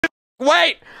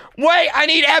Wait! Wait! I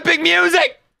need epic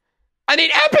music! I need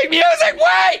epic music!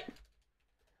 Wait!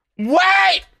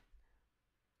 Wait!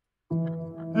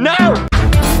 No!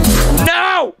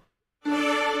 No!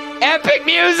 Epic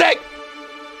music!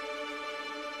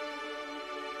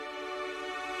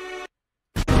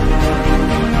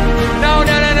 No, no,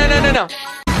 no, no, no, no, no.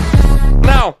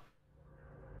 No.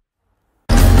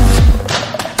 No,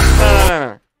 no, no,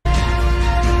 no.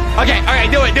 Okay, okay,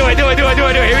 do it, do it, do it, do it, do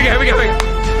it, do it. Here we go, here we go, here we go.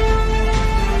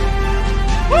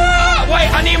 Ah,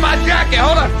 wait, I need my jacket.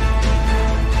 Hold on.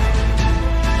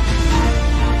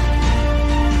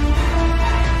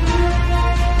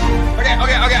 Okay,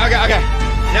 okay, okay, okay, okay.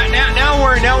 Now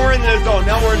we're in the zone.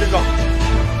 Now we're in the zone.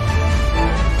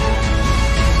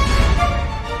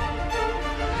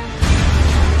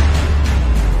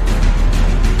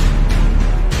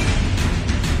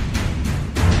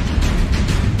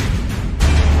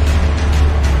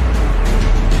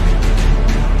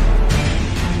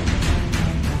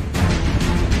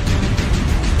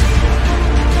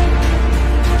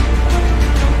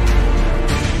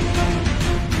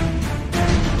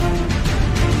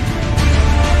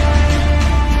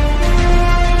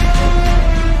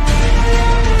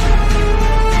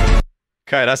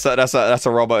 Okay, that's a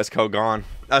Roblox code gone.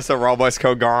 That's a Roblox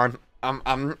code gone.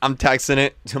 I'm texting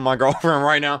it to my girlfriend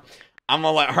right now. I'm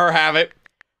gonna let her have it.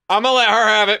 I'm gonna let her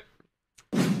have it.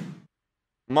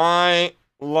 My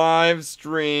live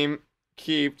stream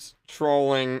keeps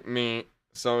trolling me,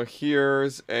 so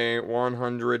here's a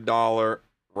 $100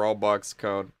 Robux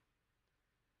code.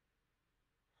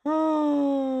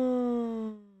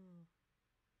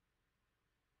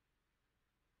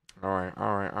 Alright,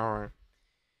 alright, alright.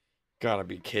 Gotta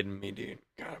be kidding me, dude.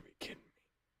 Gotta be kidding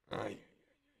me.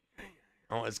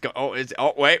 Oh, let's go. Oh,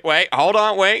 wait, hold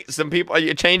on, wait. Some people,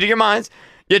 you're changing your minds.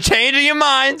 You're changing your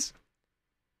minds.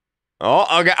 Oh,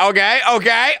 okay, okay,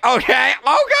 okay, okay, okay.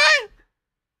 Okay.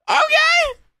 Okay.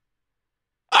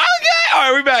 All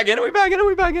right, we back in it. We back in it.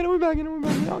 We back in it. We back in it. We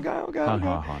back in it. Okay, okay, okay. Ha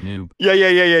ha ha, noob. Yeah.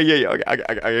 Okay, here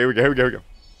we go. Here we go. Here we go.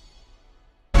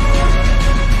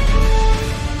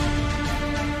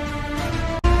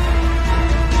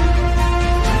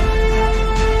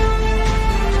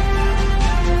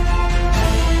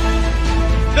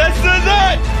 This is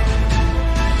it!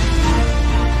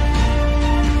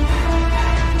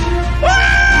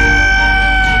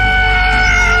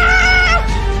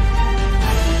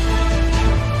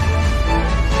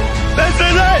 This is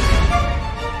it!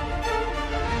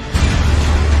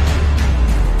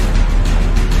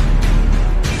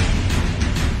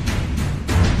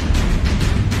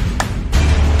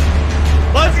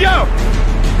 Let's go!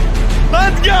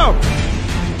 Let's go!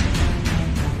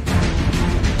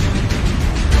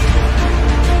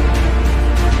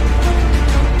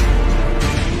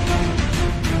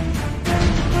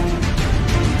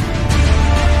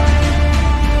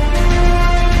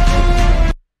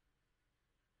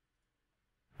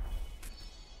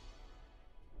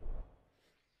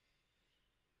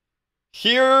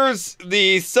 Here's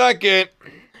the second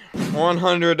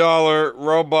 $100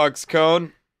 Robux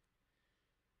code.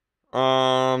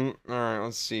 Alright,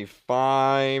 let's see.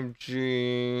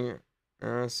 5G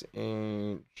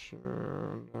SH.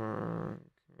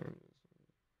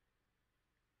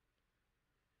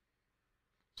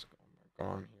 Just going back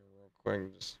on here real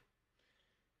quick. Just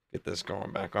get this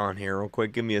going back on here real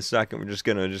quick. Give me a second. We're just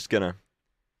gonna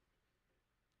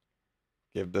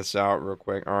give this out real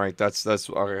quick. All right, that's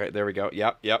okay. There we go.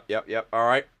 Yep. All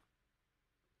right.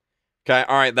 Okay.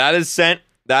 All right. That is sent.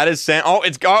 That is sent. Oh,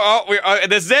 it's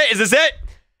this is it. Is this it?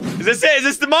 Is this it? Is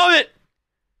this the moment?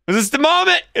 Is this the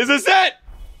moment? Is this it?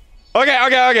 Okay.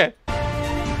 Okay.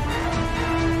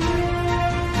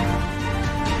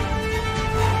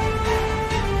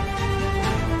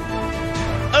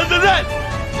 This is it.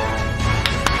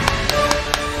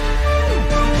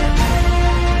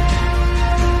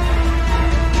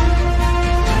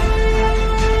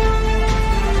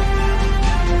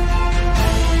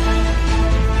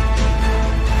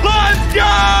 Let's go!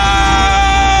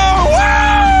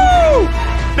 Woo!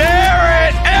 There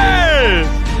it is!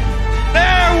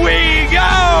 There we go!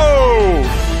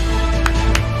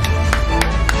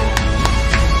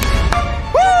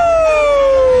 Woo!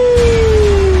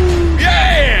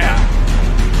 Yeah!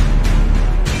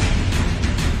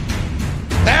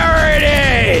 There it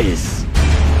is!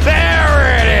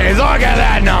 There it is! Look at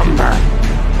that number!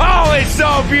 Oh, it's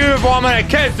so beautiful! I'm gonna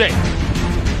kiss it!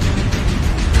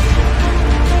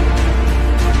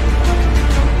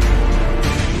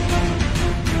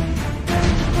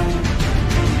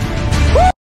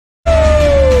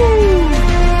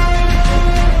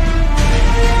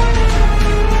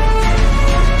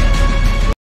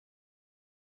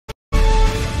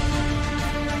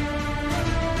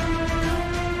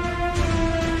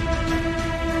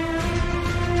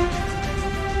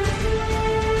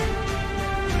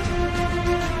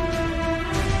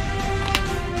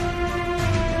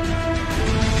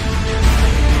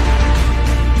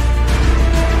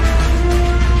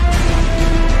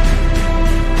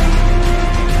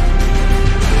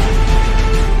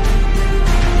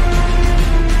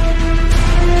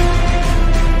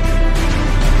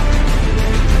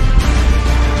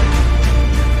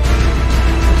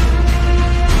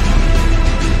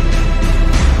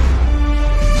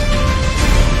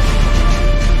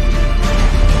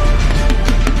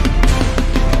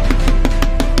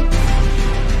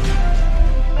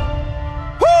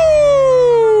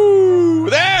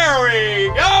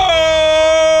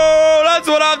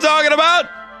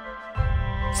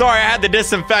 Sorry, I had to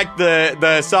disinfect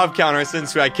the sub counter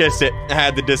since I kissed it. I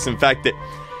had to disinfect it.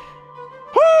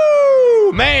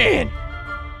 Woo, man.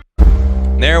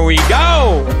 There we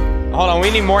go. Hold on,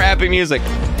 we need more epic music.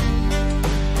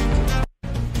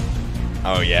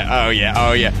 Oh yeah, oh yeah,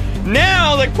 oh yeah.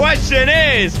 Now the question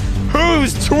is,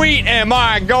 whose tweet am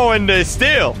I going to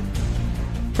steal?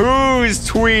 Whose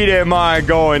tweet am I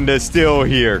going to steal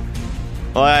here?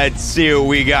 Let's see what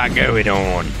we got going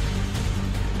on.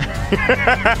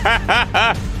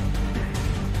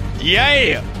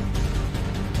 Yeah.